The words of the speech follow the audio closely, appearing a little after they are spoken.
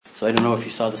So I don't know if you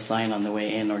saw the sign on the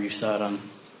way in or you saw it on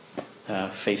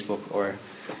Facebook or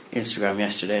Instagram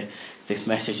yesterday. This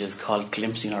message is called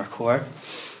Glimpsing Our Core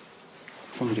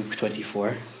from Luke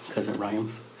 24, because it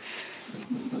rhymes.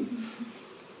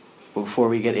 But before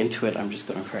we get into it, I'm just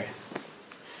going to pray.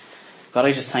 God,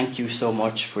 I just thank you so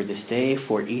much for this day,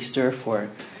 for Easter, for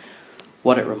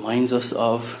what it reminds us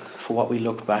of, for what we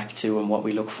look back to and what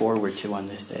we look forward to on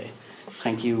this day.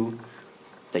 Thank you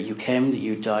that you came, that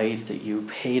you died, that you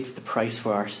paid the price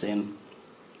for our sin,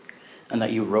 and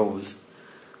that you rose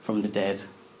from the dead.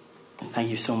 And thank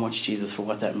you so much, Jesus, for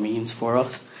what that means for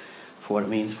us, for what it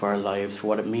means for our lives, for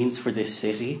what it means for this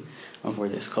city and for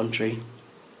this country.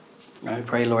 And I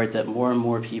pray, Lord, that more and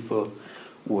more people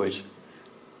would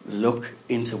look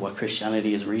into what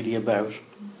Christianity is really about,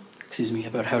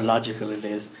 about how logical it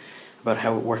is, about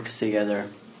how it works together,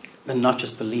 and not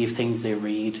just believe things they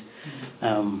read,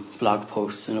 blog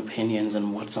posts and opinions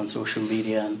and what's on social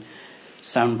media and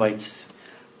sound bites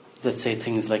that say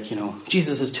things like,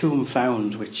 Jesus' tomb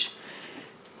found, which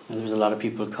there's a lot of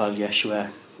people called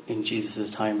Yeshua in Jesus'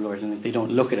 time, Lord, and if they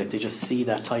don't look at it, they just see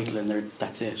that title and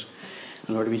that's it.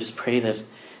 And Lord, we just pray that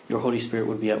your Holy Spirit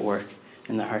would be at work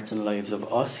in the hearts and lives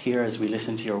of us here as we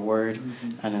listen to your word,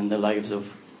 and in the lives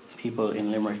of people in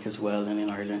Limerick as well and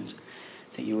in Ireland,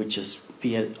 that you would just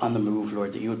be on the move,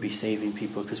 Lord, that you would be saving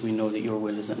people, because we know that your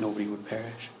will is that nobody would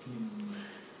perish.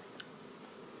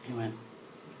 Amen.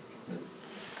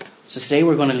 So today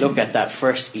we're going to look at that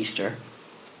first Easter,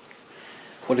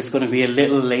 but it's going to be a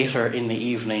little later in the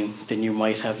evening than you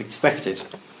might have expected.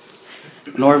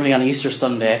 Normally on Easter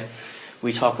Sunday,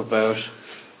 we talk about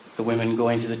the women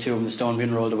going to the tomb, the stone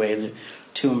being rolled away, the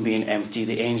tomb being empty,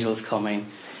 the angels coming,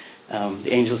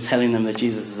 the angels telling them that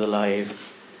Jesus is alive,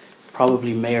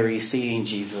 probably Mary seeing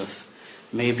Jesus,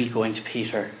 maybe going to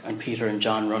Peter and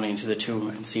John running to the tomb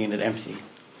and seeing it empty.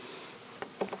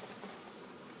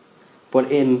 But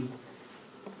in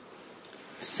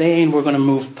saying we're going to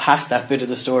move past that bit of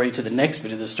the story to the next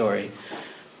bit of the story,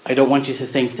 I don't want you to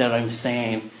think that I'm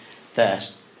saying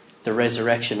that the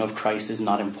resurrection of Christ is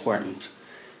not important.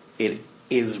 It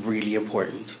is really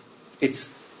important. It's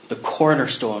the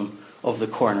cornerstone of the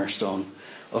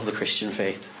Christian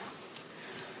faith.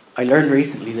 I learned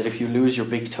recently that if you lose your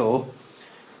big toe,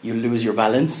 you lose your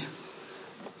balance.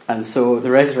 And so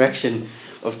the resurrection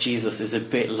of Jesus is a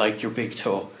bit like your big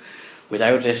toe.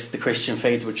 Without it, the Christian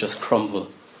faith would just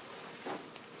crumble.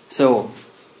 So,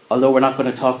 although we're not going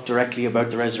to talk directly about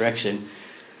the resurrection,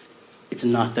 it's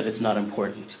not that it's not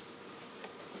important.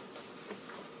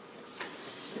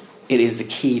 It is the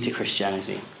key to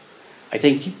Christianity. I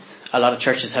think a lot of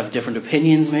churches have different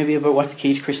opinions maybe about what the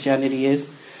key to Christianity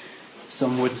is.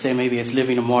 Some would say maybe it's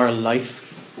living a moral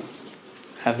life,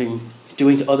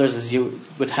 doing to others as you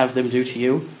would have them do to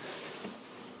you.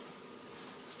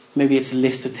 Maybe it's a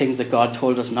list of things that God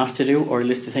told us not to do, or a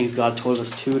list of things God told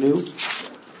us to do.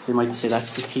 They might say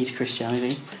that's the key to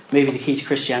Christianity. Maybe the key to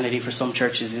Christianity for some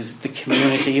churches is the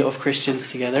community of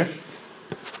Christians together.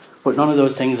 But none of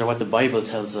those things are what the Bible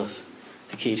tells us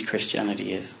the key to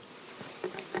Christianity is.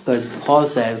 Because Paul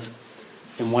says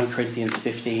in 1 Corinthians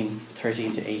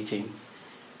 15:13-18,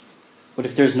 "But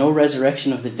if there is no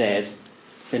resurrection of the dead,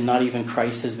 then not even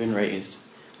Christ has been raised.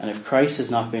 And if Christ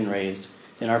has not been raised,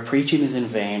 then our preaching is in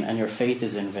vain and your faith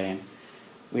is in vain.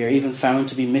 We are even found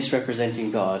to be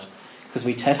misrepresenting God, because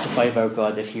we testify about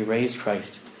God that he raised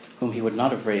Christ, whom he would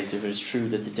not have raised if it is true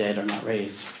that the dead are not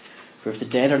raised. For if the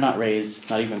dead are not raised,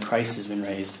 not even Christ has been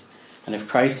raised. And if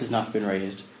Christ has not been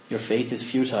raised, your faith is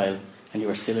futile and you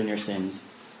are still in your sins.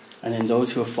 And then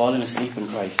those who have fallen asleep in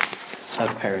Christ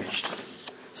have perished."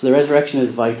 So the resurrection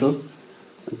is vital.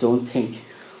 And don't think,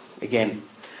 again,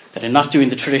 that I'm not doing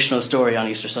the traditional story on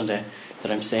Easter Sunday,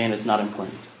 that I'm saying it's not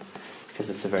important, because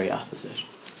it's the very opposite.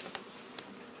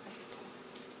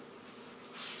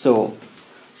 So,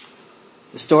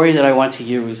 the story that I want to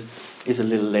use is a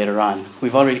little later on.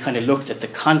 We've already kind of looked at the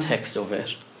context of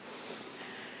it.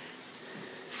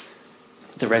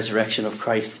 The resurrection of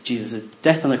Christ, Jesus'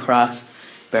 death on the cross,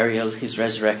 burial, his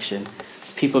resurrection.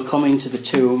 People coming to the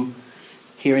tomb,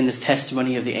 hearing this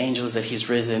testimony of the angels that he's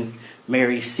risen,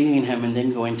 Mary seeing him and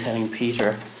then going telling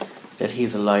Peter that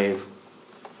he's alive.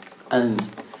 And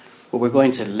we're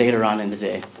going to later on in the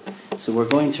day. So we're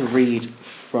going to read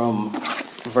from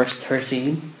verse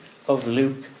 13 of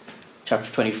Luke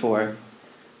chapter 24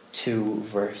 to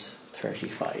verse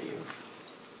 35.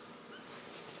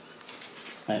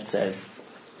 And it says,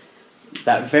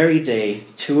 "That very day,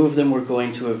 2 of them were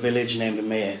going to a village named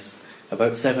Emmaus,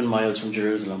 about 7 miles from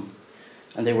Jerusalem.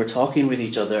 And they were talking with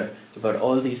each other about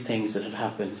all these things that had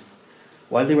happened.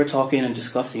 While they were talking and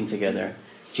discussing together,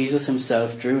 Jesus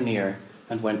himself drew near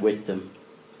and went with them.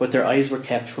 But their eyes were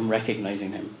kept from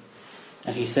recognizing him.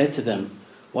 And he said to them,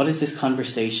 "What is this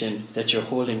conversation that you're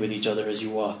holding with each other as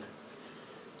you walk?"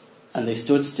 And they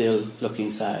stood still, looking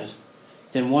sad.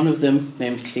 Then one of them,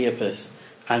 named Cleopas,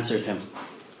 answered him,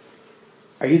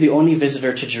 "Are you the only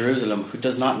visitor to Jerusalem who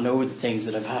does not know the things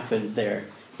that have happened there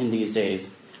in these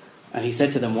days?" And he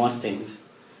said to them, "What things?"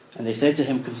 And they said to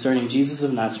him concerning Jesus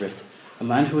of Nazareth, a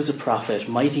man who was a prophet,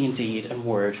 mighty in deed and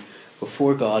word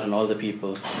before God and all the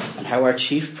people, and how our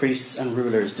chief priests and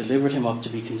rulers delivered him up to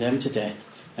be condemned to death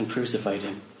and crucified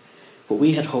him. But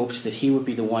we had hoped that he would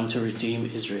be the one to redeem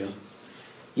Israel.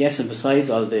 Yes, and besides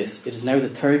all this, it is now the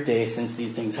third day since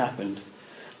these things happened.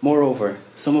 Moreover,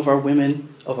 some women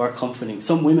of our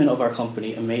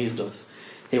company amazed us.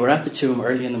 They were at the tomb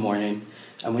early in the morning,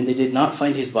 and when they did not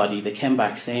find his body, they came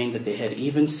back saying that they had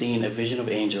even seen a vision of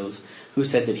angels who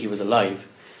said that he was alive.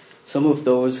 Some of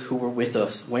those who were with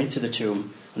us went to the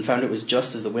tomb and found it was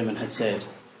just as the women had said,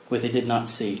 but him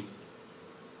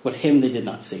they did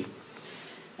not see.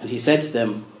 And he said to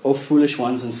them, "O foolish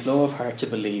ones and slow of heart to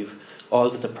believe all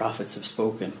that the prophets have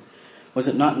spoken. Was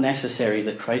it not necessary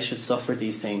that Christ should suffer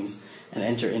these things and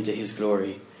enter into his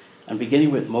glory?" And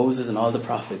beginning with Moses and all the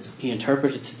prophets, he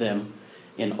interpreted to them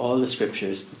in all the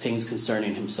scriptures the things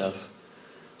concerning himself.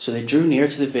 So they drew near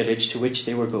to the village to which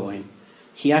they were going.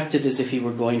 He acted as if he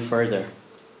were going further,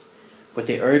 but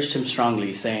they urged him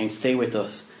strongly, saying, "Stay with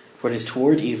us, for it is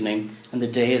toward evening, and the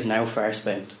day is now far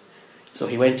spent." So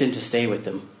he went in to stay with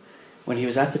them. When he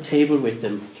was at the table with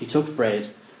them, he took bread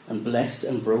and blessed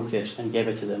and broke it and gave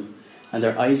it to them. And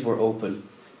their eyes were open,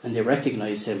 and they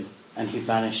recognized him, and he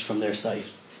vanished from their sight.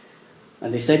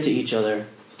 And they said to each other,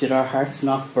 "Did our hearts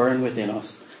not burn within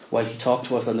us while he talked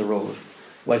to us on the road,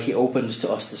 while he opened to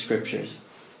us the scriptures?"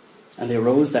 And they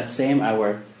rose that same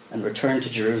hour and returned to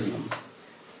Jerusalem.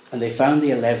 And they found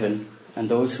the 11 and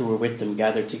those who were with them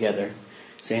gathered together,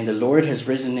 saying, "The Lord has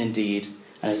risen indeed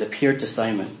and has appeared to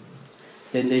Simon."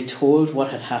 Then they told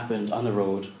what had happened on the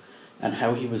road and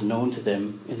how he was known to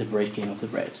them in the breaking of the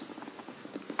bread.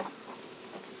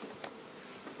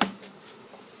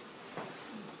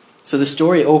 So the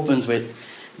story opens with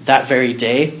that very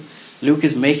day. Luke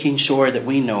is making sure that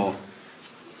we know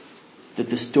that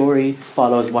the story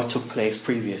follows what took place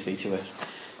previously to it.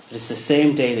 That it's the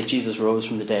same day that Jesus rose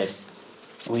from the dead.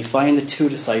 And we find the two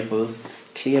disciples,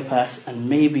 Cleopas and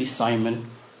maybe Simon,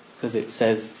 because it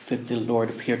says that the Lord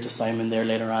appeared to Simon there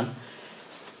later on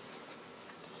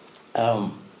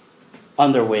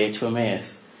their way to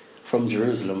Emmaus from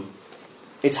Jerusalem.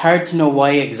 It's hard to know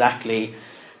why exactly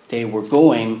they were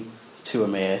going to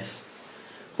Emmaus,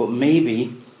 but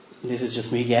maybe, this is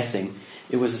just me guessing,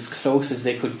 it was as close as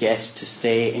they could get to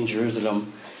stay in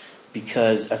Jerusalem,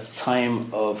 because at the time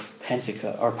of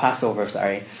Passover,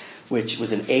 which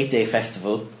was an 8-day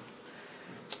festival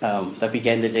that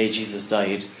began the day Jesus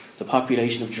died, the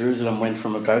population of Jerusalem went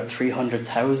from about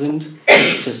 300,000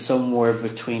 to somewhere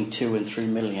between 2 and 3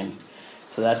 million.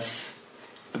 So that's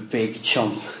a big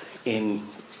chunk in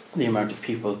the amount of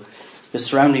people. The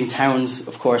surrounding towns,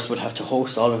 of course, would have to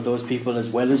host all of those people as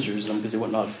well as Jerusalem, because they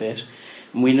would not fit.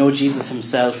 And we know Jesus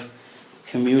himself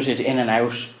commuted in and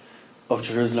out of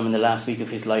Jerusalem in the last week of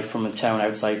his life from a town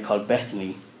outside called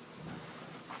Bethany.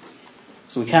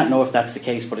 So we can't know if that's the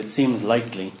case, but it seems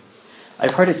likely.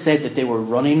 I've heard it said that they were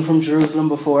running from Jerusalem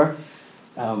before,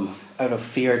 out of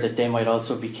fear that they might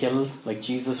also be killed, like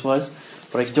Jesus was.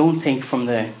 But I don't think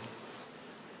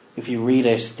if you read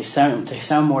it, they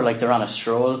sound more like they're on a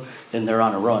stroll than they're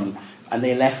on a run. And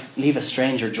they leave a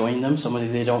stranger join them, somebody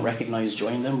they don't recognize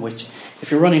join them, which, if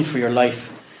you're running for your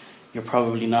life, you're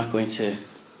probably not going to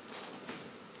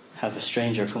have a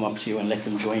stranger come up to you and let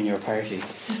them join your party.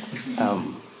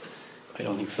 I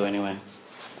don't think so anyway.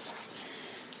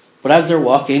 But as they're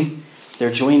walking,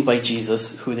 they're joined by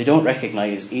Jesus, who they don't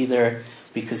recognize, either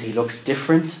because he looks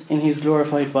different in his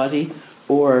glorified body,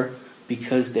 or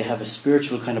because they have a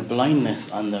spiritual kind of blindness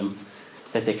on them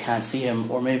that they can't see him,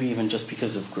 or maybe even just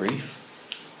because of grief,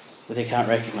 but they can't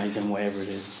recognize him, whatever it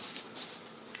is.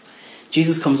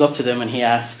 Jesus comes up to them and he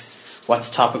asks what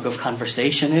the topic of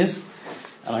conversation is,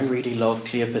 and I really love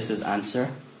Cleopas's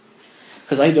answer,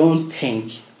 because I don't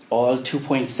think all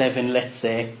 2.7, let's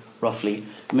say, roughly,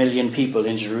 million people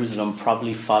in Jerusalem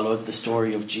probably followed the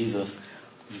story of Jesus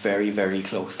very, very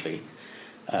closely.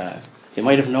 They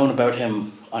might have known about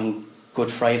him on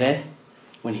Good Friday,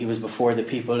 when he was before the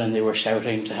people and they were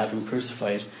shouting to have him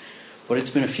crucified. But it's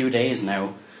been a few days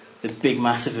now. The big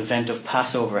massive event of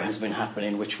Passover has been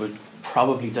happening, which would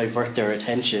probably divert their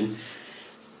attention.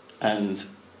 And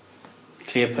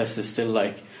Cleopas is still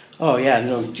like, "Oh yeah,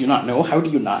 no, do you not know? How do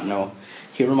you not know?"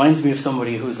 He reminds me of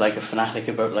somebody who's like a fanatic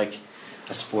about like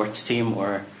a sports team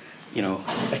or,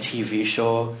 a TV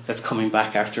show that's coming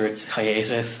back after its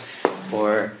hiatus,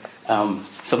 or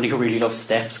somebody who really loves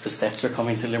Steps, because Steps are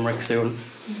coming to Limerick soon.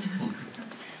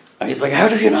 And he's like, how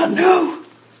do you not know?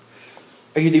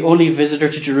 Are you the only visitor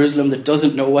to Jerusalem that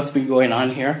doesn't know what's been going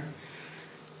on here?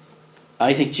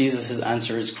 I think Jesus'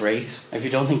 answer is great. If you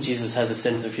don't think Jesus has a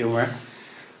sense of humour,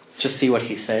 just see what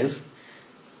he says.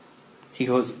 He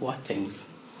goes, what things?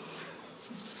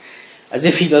 As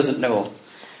if he doesn't know.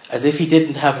 As if he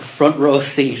didn't have a front row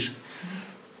seat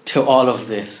to all of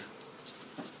this.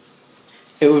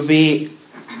 It would be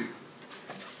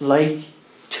like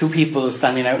two people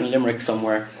standing out in Limerick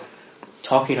somewhere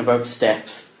talking about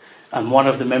Steps, and one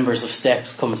of the members of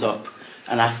Steps comes up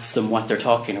and asks them what they're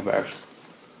talking about.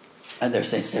 And they're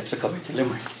saying, Steps are coming to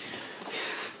Limerick.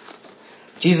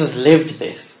 Jesus lived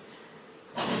this.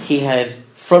 He had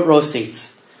front row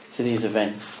seats to these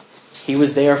events. He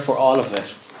was there for all of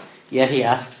it. Yet he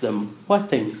asks them, what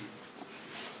things?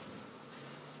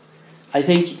 I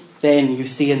think then you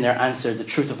see in their answer the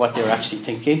truth of what they were actually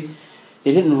thinking.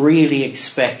 They didn't really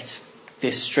expect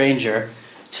this stranger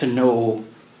to know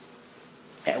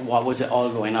what was all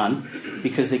going on,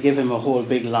 because they give him a whole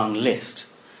big long list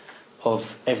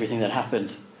of everything that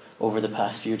happened over the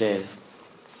past few days.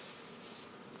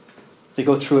 They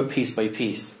go through it piece by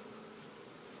piece.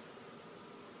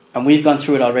 And we've gone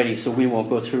through it already, so we won't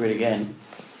go through it again.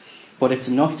 But it's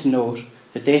enough to note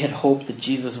that they had hoped that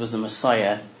Jesus was the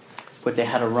Messiah, but they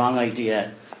had a wrong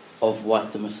idea of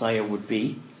what the Messiah would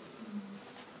be.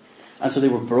 And so they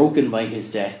were broken by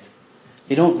his death.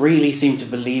 They don't really seem to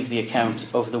believe the account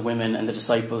of the women and the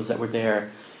disciples that were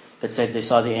there that said they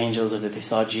saw the angels or that they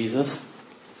saw Jesus.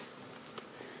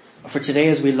 For today,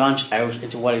 as we launch out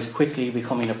into what is quickly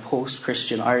becoming a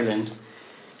post-Christian Ireland,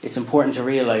 it's important to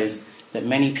realise that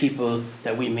many people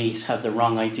that we meet have the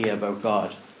wrong idea about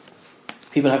God.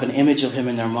 People have an image of him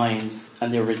in their minds,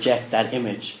 and they reject that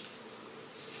image.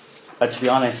 But to be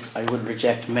honest, I would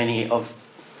reject many of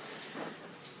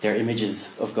their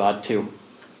images of God too.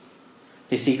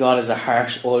 They see God as a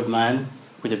harsh old man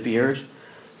with a beard,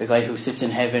 the guy who sits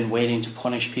in heaven waiting to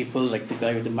punish people, like the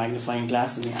guy with the magnifying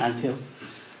glass in the anthill.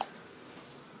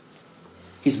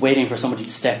 He's waiting for somebody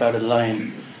to step out of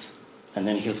line, and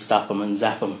then he'll stop them and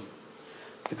zap them.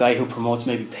 The guy who promotes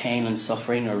maybe pain and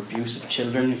suffering or abuse of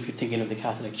children, if you're thinking of the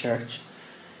Catholic Church.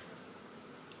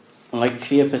 And like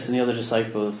Cleopas and the other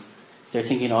disciples, they're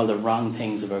thinking all the wrong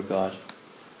things about God.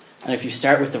 And if you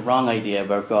start with the wrong idea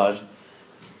about God,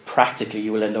 practically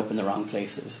you will end up in the wrong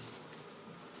places.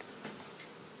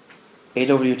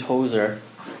 A.W. Tozer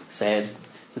said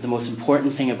that the most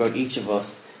important thing about each of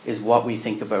us is what we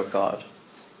think about God.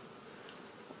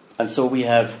 And so we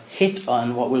have hit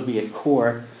on what will be a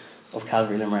core of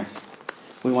Calvary Limerick.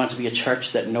 We want to be a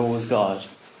church that knows God.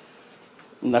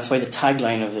 And that's why the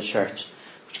tagline of the church,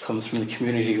 which comes from the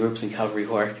community groups in Calvary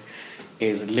Cork,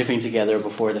 is living together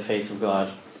before the face of God.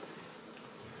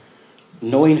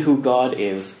 Knowing who God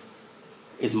is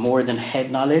more than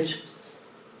head knowledge.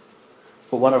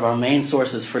 But one of our main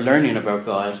sources for learning about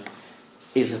God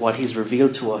is what he's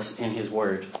revealed to us in his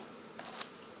word.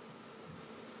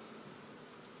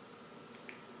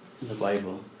 In the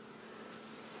Bible.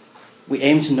 We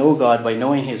aim to know God by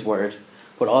knowing his word,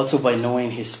 but also by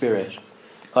knowing his Spirit.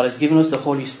 God has given us the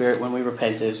Holy Spirit when we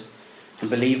repented and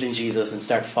believed in Jesus and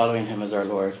start following him as our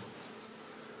Lord.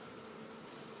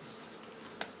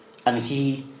 And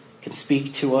he can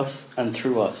speak to us and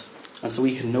through us. And so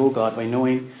we can know God by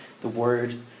knowing the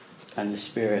Word and the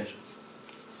Spirit.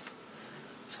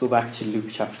 Let's go back to Luke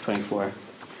chapter 24.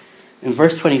 In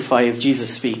verse 25,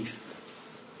 Jesus speaks.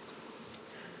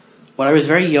 When I was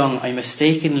very young, I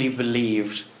mistakenly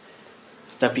believed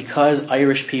that because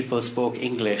Irish people spoke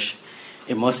English,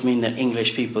 it must mean that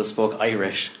English people spoke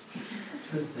Irish.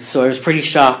 So I was pretty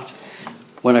shocked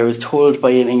when I was told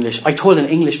by I told an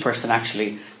English person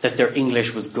actually that their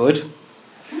English was good.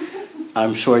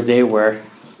 I'm sure they were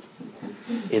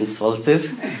insulted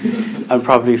and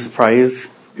probably surprised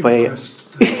by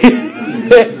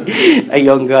a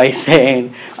young guy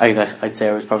saying, I'd say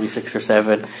I was probably 6 or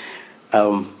 7,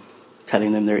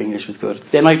 telling them their English was good.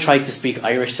 Then I tried to speak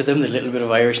Irish to them, the little bit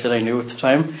of Irish that I knew at the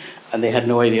time, and they had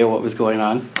no idea what was going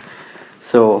on.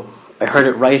 So I heard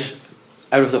it right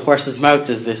out of the horse's mouth,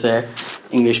 as they say.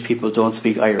 English people don't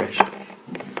speak Irish.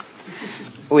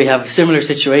 We have a similar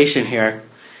situation here.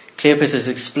 Cleopas has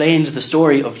explained the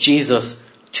story of Jesus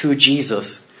to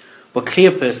Jesus, but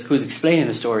Cleopas, who's explaining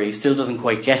the story, still doesn't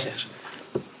quite get it.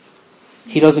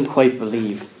 He doesn't quite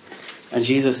believe. And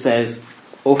Jesus says,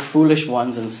 "O foolish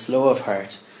ones and slow of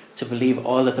heart, to believe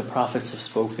all that the prophets have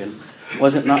spoken?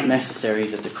 Was it not necessary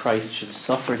that the Christ should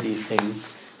suffer these things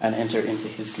and enter into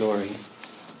his glory?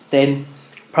 Then,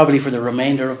 probably for the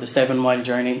remainder of the 7-mile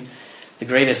journey, the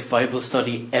greatest Bible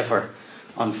study ever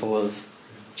unfolds.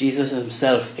 Jesus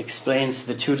himself explains to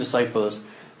the 2 disciples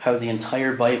how the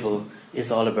entire Bible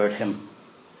is all about him.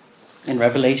 In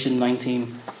Revelation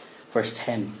 19, verse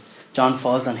 10, John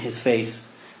falls on his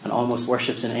face and almost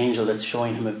worships an angel that's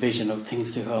showing him a vision of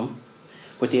things to come.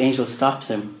 But the angel stops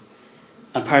him.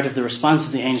 And part of the response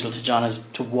of the angel to John as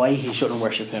to why he shouldn't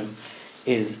worship him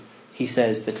is he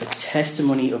says that the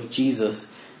testimony of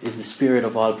Jesus is the spirit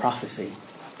of all prophecy.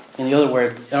 In other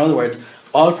words,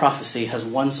 all prophecy has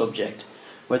one subject,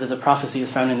 whether the prophecy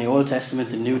is found in the Old Testament,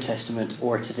 the New Testament,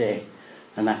 or today,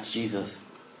 and that's Jesus.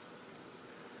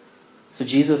 So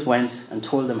Jesus went and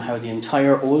told them how the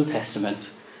entire Old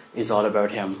Testament is all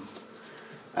about him.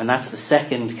 And that's the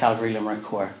second Calvary Limerick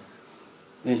core.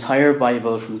 The entire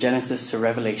Bible, from Genesis to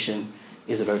Revelation,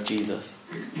 is about Jesus.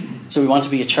 So we want to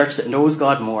be a church that knows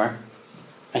God more,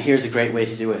 and here's a great way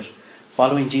to do it.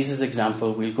 Following Jesus'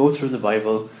 example, we'll go through the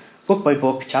Bible, book by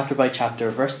book, chapter by chapter,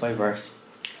 verse by verse,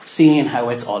 seeing how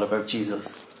it's all about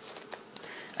Jesus.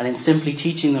 And in simply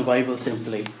teaching the Bible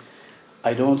simply,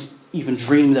 I don't even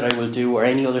dream that I will do, or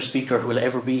any other speaker who will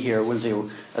ever be here will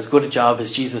do, as good a job as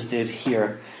Jesus did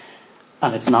here.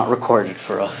 And it's not recorded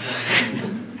for us.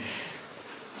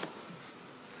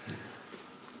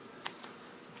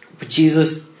 But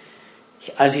Jesus,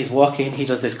 as he's walking, he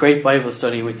does this great Bible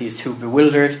study with these 2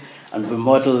 bewildered and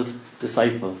bemuddled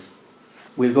disciples.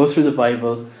 We'll go through the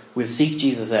Bible, we'll seek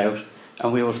Jesus out,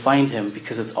 and we will find him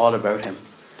because it's all about him.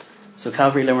 So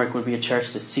Calvary Limerick will be a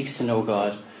church that seeks to know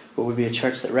God, but will be a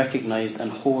church that recognises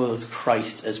and holds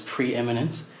Christ as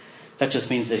preeminent. That just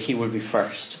means that he will be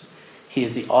first. He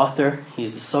is the author, he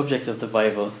is the subject of the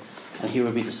Bible, and he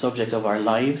will be the subject of our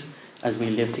lives as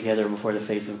we live together before the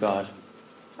face of God.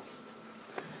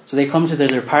 So they come to the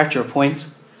departure point,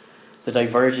 the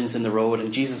divergence in the road,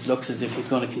 and Jesus looks as if he's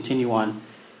going to continue on.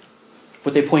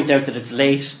 But they point out that it's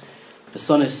late, the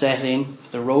sun is setting,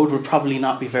 the road would probably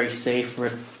not be very safe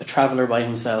for a traveller by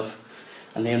himself,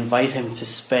 and they invite him to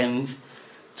spend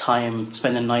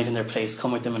the night in their place,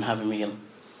 come with them and have a meal.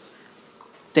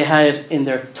 They had in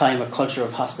their time a culture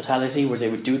of hospitality where they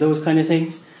would do those kind of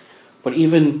things, but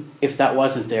even if that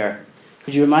wasn't there,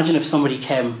 could you imagine if somebody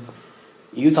came,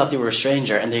 you thought they were a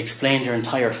stranger, and they explained their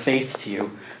entire faith to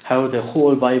you, how the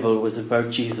whole Bible was about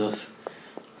Jesus?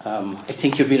 I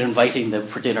think you'd be inviting them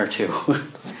for dinner too.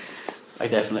 I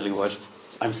definitely would.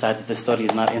 I'm sad that the study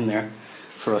is not in there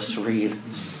for us to read.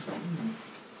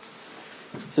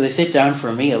 So they sit down for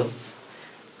a meal,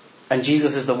 and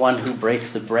Jesus is the one who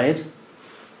breaks the bread.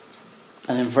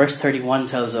 And in verse 31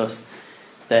 tells us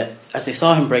that as they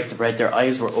saw him break the bread, their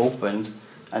eyes were opened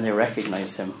and they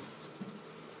recognized him.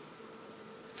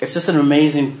 It's just an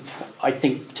amazing, I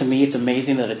think to me it's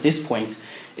amazing that at this point,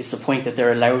 it's the point that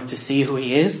they're allowed to see who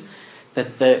he is,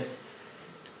 that the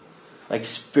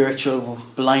spiritual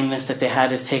blindness that they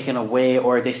had is taken away,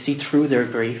 or they see through their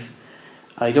grief.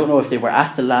 I don't know if they were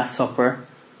at the Last Supper,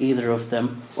 either of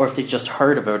them, or if they just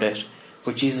heard about it,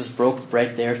 but Jesus broke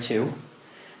bread there too.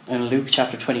 In Luke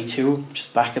chapter 22,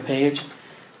 just back a page,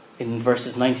 in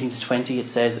verses 19 to 20 it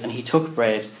says, "And he took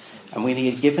bread, and when he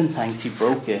had given thanks he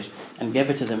broke it, and gave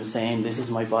it to them, saying, 'This is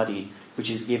my body, which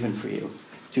is given for you.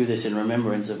 Do this in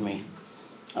remembrance of me.'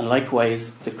 And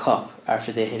likewise the cup,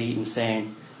 after they had eaten,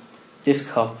 saying, 'This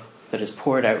cup that is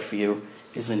poured out for you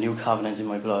is the new covenant in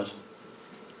my blood.'"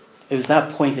 It was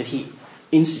that point that he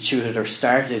instituted or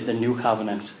started the new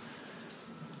covenant.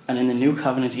 And in the new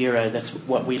covenant era, that's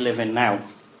what we live in now.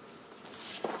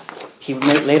 He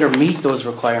would later meet those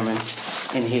requirements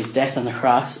in his death on the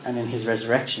cross and in his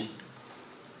resurrection.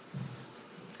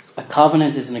 A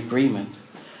covenant is an agreement.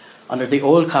 Under the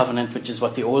Old Covenant, which is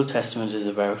what the Old Testament is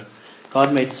about,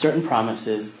 God made certain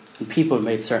promises and people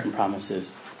made certain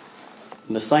promises.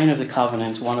 And the sign of the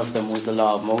covenant, one of them was the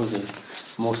law of Moses,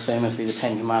 most famously the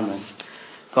 10 Commandments.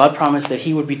 God promised that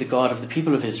he would be the God of the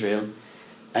people of Israel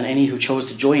and any who chose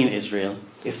to join Israel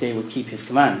if they would keep his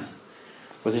commands.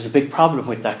 But there's a big problem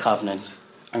with that covenant,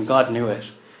 and God knew it.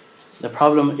 The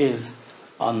problem is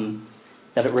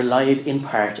that it relied in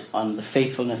part on the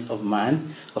faithfulness of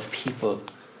man, of people.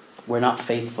 We're not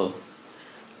faithful.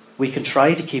 We can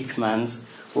try to keep commands,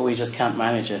 but we just can't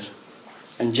manage it.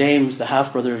 And James, the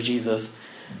half-brother of Jesus,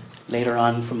 later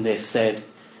on from this said,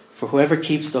 "For whoever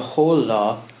keeps the whole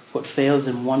law but fails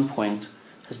in one point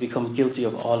has become guilty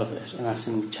of all of it." And that's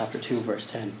in chapter 2, verse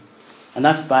 10. And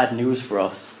that's bad news for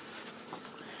us,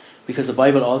 because the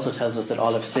Bible also tells us that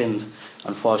all have sinned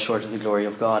and fall short of the glory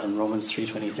of God in Romans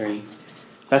 3:23.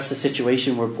 That's the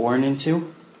situation we're born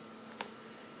into.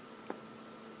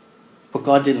 But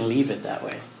God didn't leave it that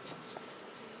way.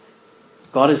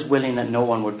 God is willing that no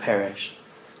one would perish.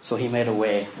 So he made a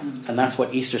way. And that's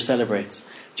what Easter celebrates.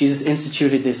 Jesus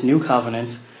instituted this new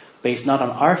covenant based not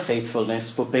on our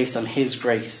faithfulness, but based on his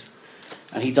grace.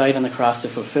 And he died on the cross to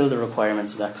fulfill the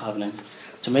requirements of that covenant,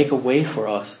 to make a way for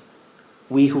us,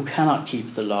 we who cannot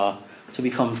keep the law, to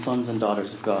become sons and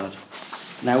daughters of God.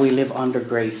 Now we live under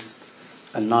grace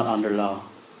and not under law.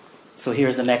 So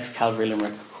here's the next Calvary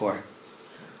Limerick core.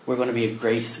 We're going to be a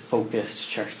grace-focused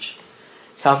church.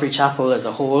 Calvary Chapel as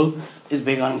a whole is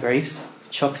big on grace.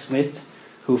 Chuck Smith,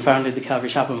 who founded the Calvary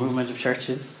Chapel movement of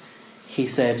churches, he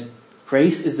said,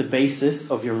 "Grace is the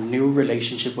basis of your new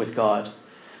relationship with God,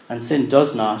 and sin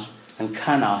does not and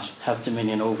cannot have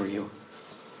dominion over you."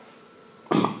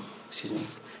 Excuse me.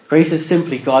 Grace is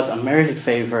simply God's unmerited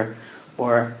favour,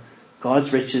 or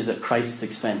God's riches at Christ's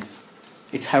expense.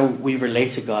 It's how we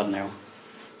relate to God now.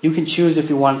 You can choose if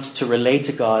you want to relate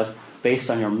to God based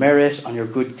on your merit, on your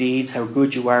good deeds, how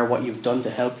good you are, what you've done to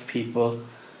help people,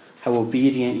 how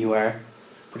obedient you are.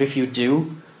 But if you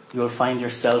do, you'll find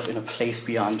yourself in a place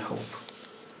beyond hope.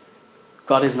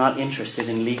 God is not interested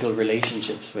in legal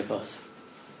relationships with us.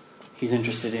 He's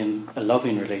interested in a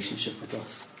loving relationship with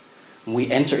us. And we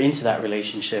enter into that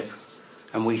relationship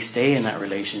and we stay in that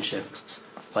relationship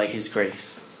by his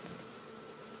grace.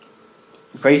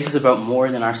 Grace is about more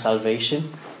than our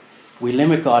salvation. We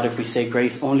limit God if we say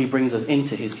grace only brings us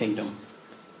into his kingdom.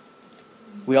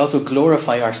 We also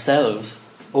glorify ourselves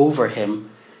over him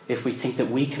if we think that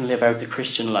we can live out the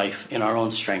Christian life in our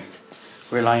own strength,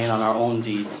 relying on our own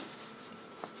deeds.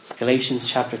 Galatians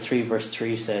chapter 3 verse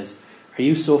 3 says, "Are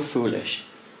you so foolish?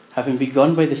 Having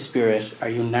begun by the Spirit, are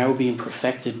you now being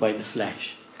perfected by the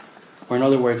flesh?" Or in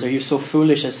other words, are you so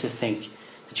foolish as to think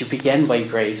that you began by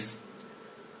grace,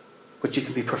 but you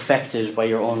can be perfected by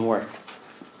your own work?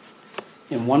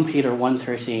 In 1 Peter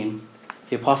 1:13,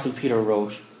 the Apostle Peter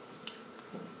wrote,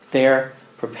 "There,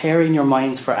 preparing your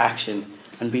minds for action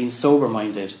and being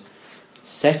sober-minded,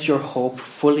 set your hope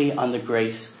fully on the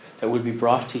grace that will be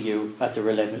brought to you at the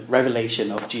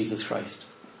revelation of Jesus Christ."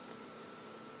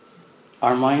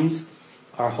 Our minds,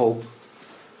 our hope,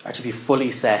 are to be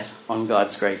fully set on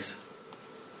God's grace.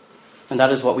 And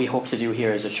that is what we hope to do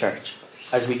here as a church.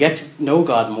 As we get to know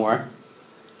God more,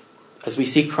 as we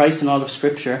seek Christ in all of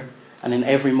Scripture and in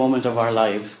every moment of our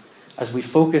lives, as we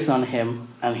focus on him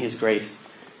and his grace,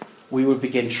 we will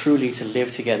begin truly to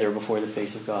live together before the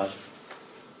face of God.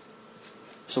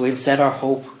 So we'll set our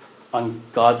hope on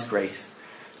God's grace,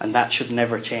 and that should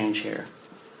never change here.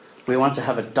 We want to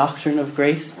have a doctrine of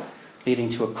grace leading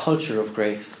to a culture of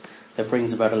grace that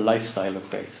brings about a lifestyle of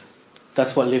grace.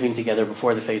 That's what living together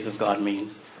before the face of God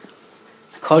means.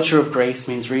 The culture of grace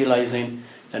means realizing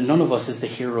that none of us is the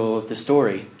hero of the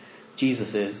story.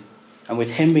 Jesus is. And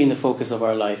with him being the focus of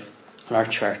our life and our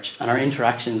church and our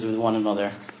interactions with one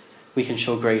another, we can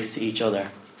show grace to each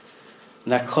other.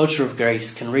 And that culture of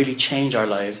grace can really change our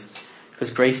lives,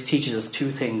 because grace teaches us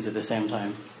two things at the same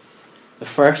time. The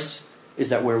first is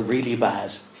that we're really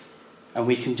bad and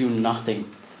we can do nothing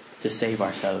to save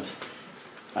ourselves.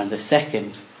 And the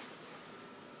second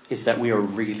is that we are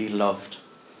really loved,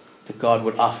 that God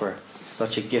would offer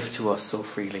such a gift to us so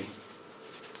freely.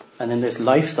 And then this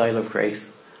lifestyle of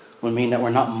grace will mean that we're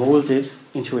not molded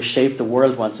into a shape the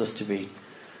world wants us to be,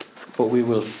 but we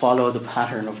will follow the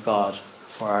pattern of God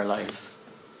for our lives.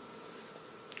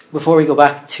 Before we go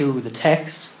back to the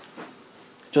text,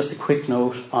 just a quick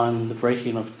note on the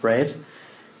breaking of bread.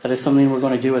 That is something we're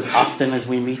going to do as often as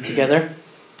we meet together.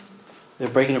 The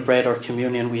breaking of bread or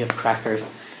communion, we have crackers.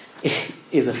 It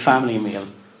is a family meal.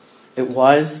 It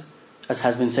was, as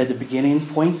has been said, the beginning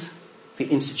point, the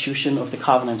institution of the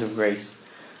covenant of grace.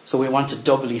 So we want to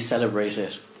doubly celebrate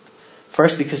it.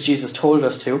 First, because Jesus told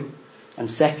us to, and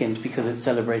second, because it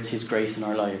celebrates his grace in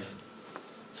our lives.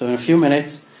 So in a few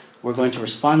minutes, we're going to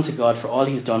respond to God for all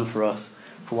he's done for us,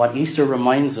 for what Easter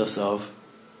reminds us of.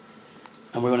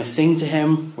 And we're going to sing to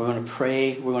him, we're going to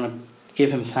pray, we're going to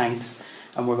give him thanks,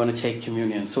 and we're going to take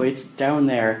communion. So it's down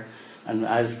there, and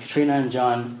as Katrina and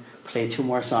John play two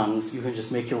more songs, you can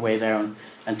just make your way down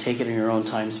and take it in your own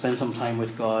time. Spend some time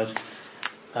with God,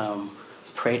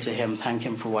 pray to him, thank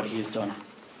him for what he has done.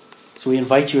 So we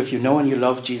invite you, if you know and you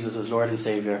love Jesus as Lord and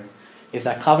Saviour, if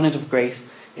that covenant of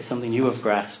grace is something you have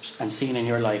grasped and seen in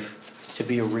your life to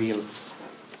be real,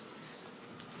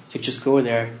 to just go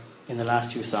there in the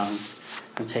last two songs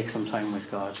and take some time with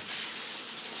God.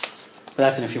 But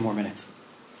that's in a few more minutes.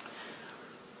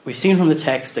 We've seen from the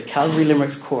text that Calvary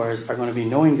Limerick's cores are going to be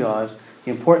knowing God,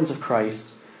 the importance of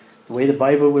Christ, the way the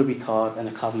Bible will be taught, and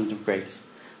the covenant of grace.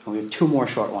 And we have two more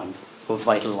short ones, but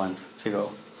vital ones to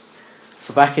go.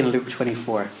 So back in Luke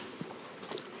 24.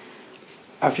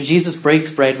 After Jesus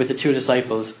breaks bread with the two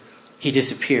disciples, he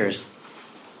disappears.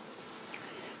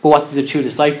 But what do the two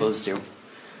disciples do?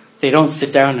 They don't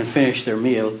sit down and finish their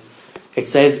meal. It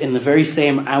says in the very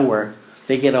same hour,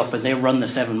 they get up and they run the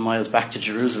 7 miles back to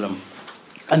Jerusalem.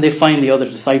 And they find the other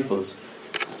disciples.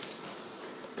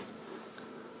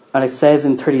 And it says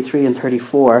in 33 and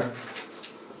 34,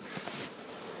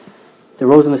 they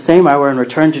rose in the same hour and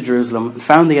returned to Jerusalem and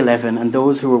found the 11 and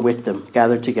those who were with them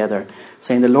gathered together,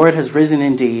 saying, "The Lord has risen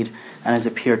indeed and has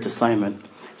appeared to Simon."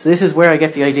 So this is where I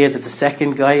get the idea that the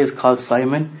second guy is called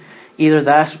Simon. Either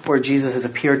that or Jesus has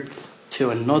appeared to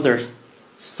another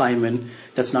Simon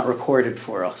that's not recorded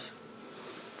for us.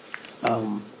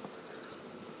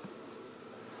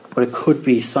 But it could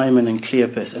be Simon and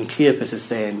Cleopas. And Cleopas is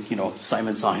saying,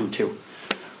 Simon saw him too.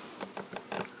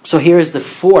 So here is the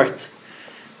fourth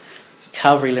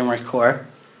Calvary Limerick Corps.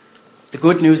 The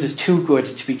good news is too good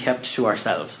to be kept to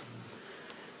ourselves.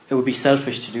 It would be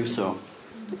selfish to do so.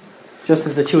 Just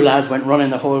as the two lads went running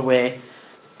the whole way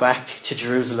back to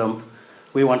Jerusalem,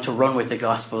 we want to run with the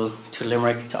gospel to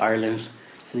Limerick, to Ireland,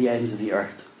 to the ends of the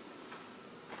earth.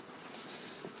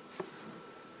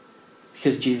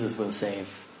 Because Jesus will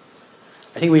save.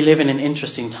 I think we live in an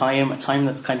interesting time, a time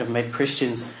that's kind of made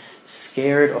Christians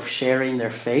scared of sharing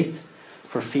their faith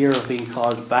for fear of being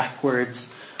called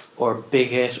backwards or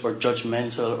bigot or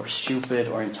judgmental or stupid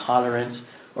or intolerant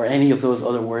or any of those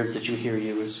other words that you hear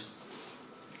used.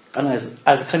 And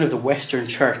as kind of the Western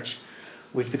church,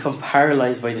 we've become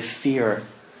paralyzed by the fear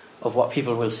of what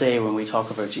people will say when we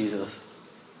talk about Jesus.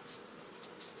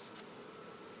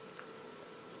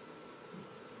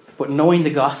 But knowing the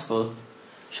gospel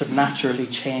should naturally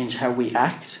change how we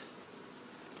act.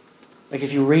 Like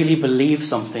if you really believe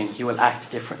something, you will act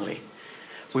differently.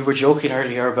 We were joking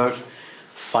earlier about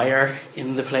fire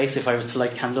in the place if I was to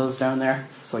light candles down there,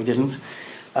 so I didn't.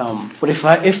 But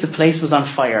if the place was on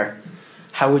fire,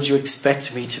 how would you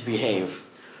expect me to behave?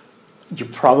 You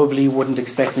probably wouldn't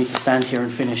expect me to stand here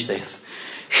and finish this.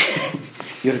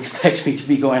 You'd expect me to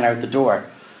be going out the door.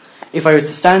 If I was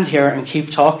to stand here and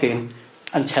keep talking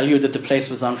and tell you that the place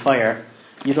was on fire,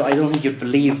 I don't think you'd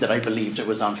believe that I believed it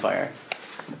was on fire.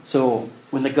 So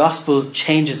when the gospel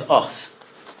changes us,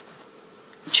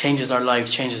 changes our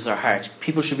lives, changes our heart,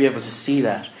 people should be able to see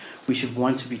that. We should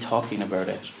want to be talking about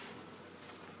it.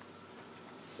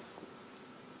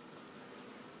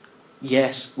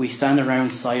 Yet we stand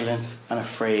around silent and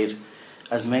afraid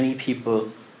as many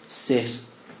people sit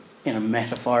in a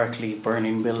metaphorically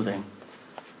burning building.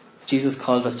 Jesus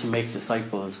called us to make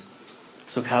disciples.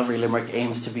 So Calvary Limerick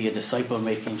aims to be a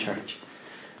disciple-making church.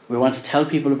 We want to tell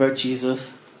people about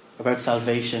Jesus, about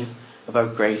salvation,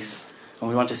 about grace, and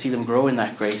we want to see them grow in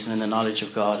that grace and in the knowledge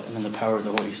of God and in the power of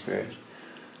the Holy Spirit.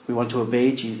 We want to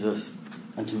obey Jesus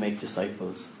and to make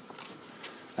disciples.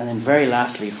 And then very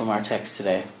lastly from our text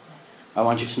today, I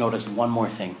want you to notice one more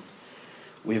thing.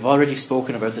 We've already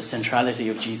spoken about the centrality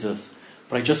of Jesus,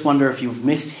 but I just wonder if you've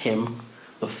missed him,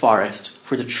 the forest,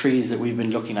 for the trees that we've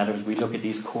been looking at as we look at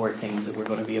these core things that we're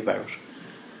going to be about.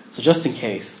 So just in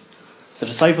case, the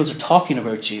disciples are talking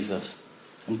about Jesus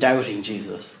and doubting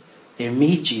Jesus. They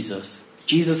meet Jesus.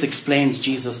 Jesus explains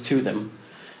Jesus to them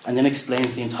and then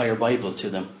explains the entire Bible to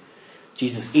them.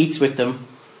 Jesus eats with them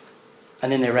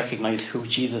and then they recognize who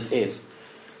Jesus is.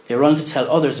 They run to tell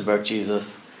others about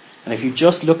Jesus. And if you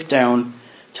just look down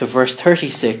to verse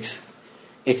 36,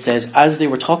 it says, as they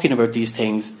were talking about these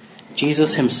things,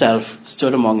 Jesus himself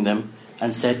stood among them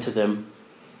and said to them,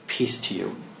 "Peace to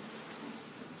you."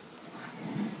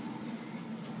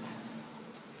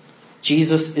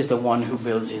 Jesus is the one who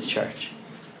builds his church.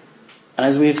 And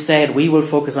as we have said, we will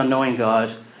focus on knowing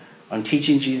God, on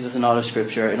teaching Jesus in all of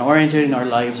Scripture, and orienting our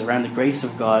lives around the grace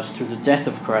of God through the death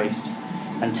of Christ,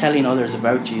 and telling others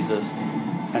about Jesus,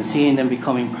 and seeing them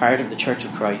becoming part of the church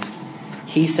of Christ.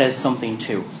 He says something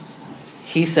too.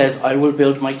 He says, "I will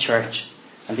build my church,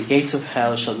 and the gates of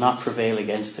hell shall not prevail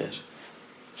against it."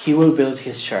 He will build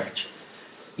his church.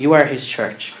 You are his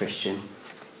church, Christian.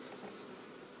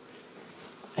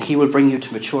 And he will bring you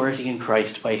to maturity in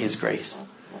Christ by his grace.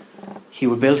 He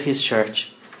will build his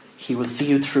church. He will see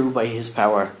you through by his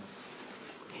power.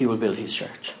 He will build his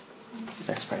church.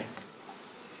 Let's pray.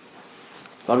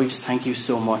 God, we just thank you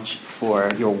so much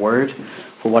for your word,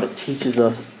 for what it teaches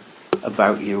us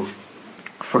about you,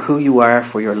 for who you are,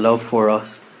 for your love for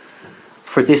us,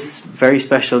 for this very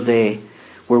special day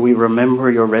where we remember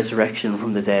your resurrection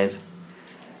from the dead.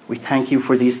 We thank you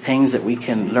for these things that we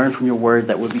can learn from your word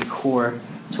that would be core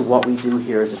to what we do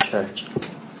here as a church,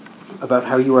 about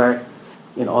how you are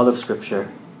in all of Scripture,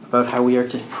 about how we are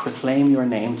to proclaim your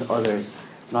name to others,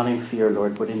 not in fear,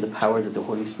 Lord, but in the power that the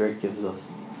Holy Spirit gives us.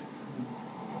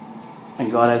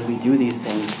 And God, as we do these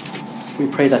things,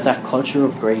 we pray that that culture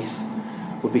of grace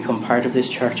will become part of this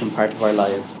church and part of our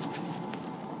lives.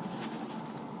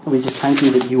 And we just thank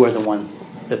you that you are the one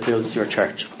that builds your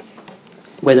church.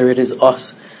 Whether it is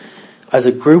us as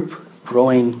a group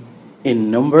growing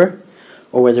in number,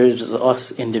 or whether it is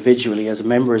us individually as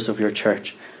members of your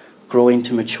church growing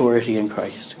to maturity in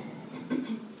Christ.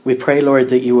 We pray, Lord,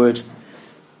 that you would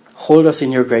hold us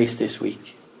in your grace this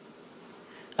week,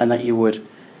 and that you would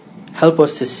help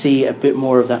us to see a bit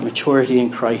more of that maturity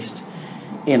in Christ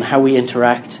in how we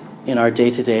interact in our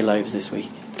day-to-day lives this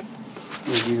week.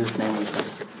 In Jesus' name we pray.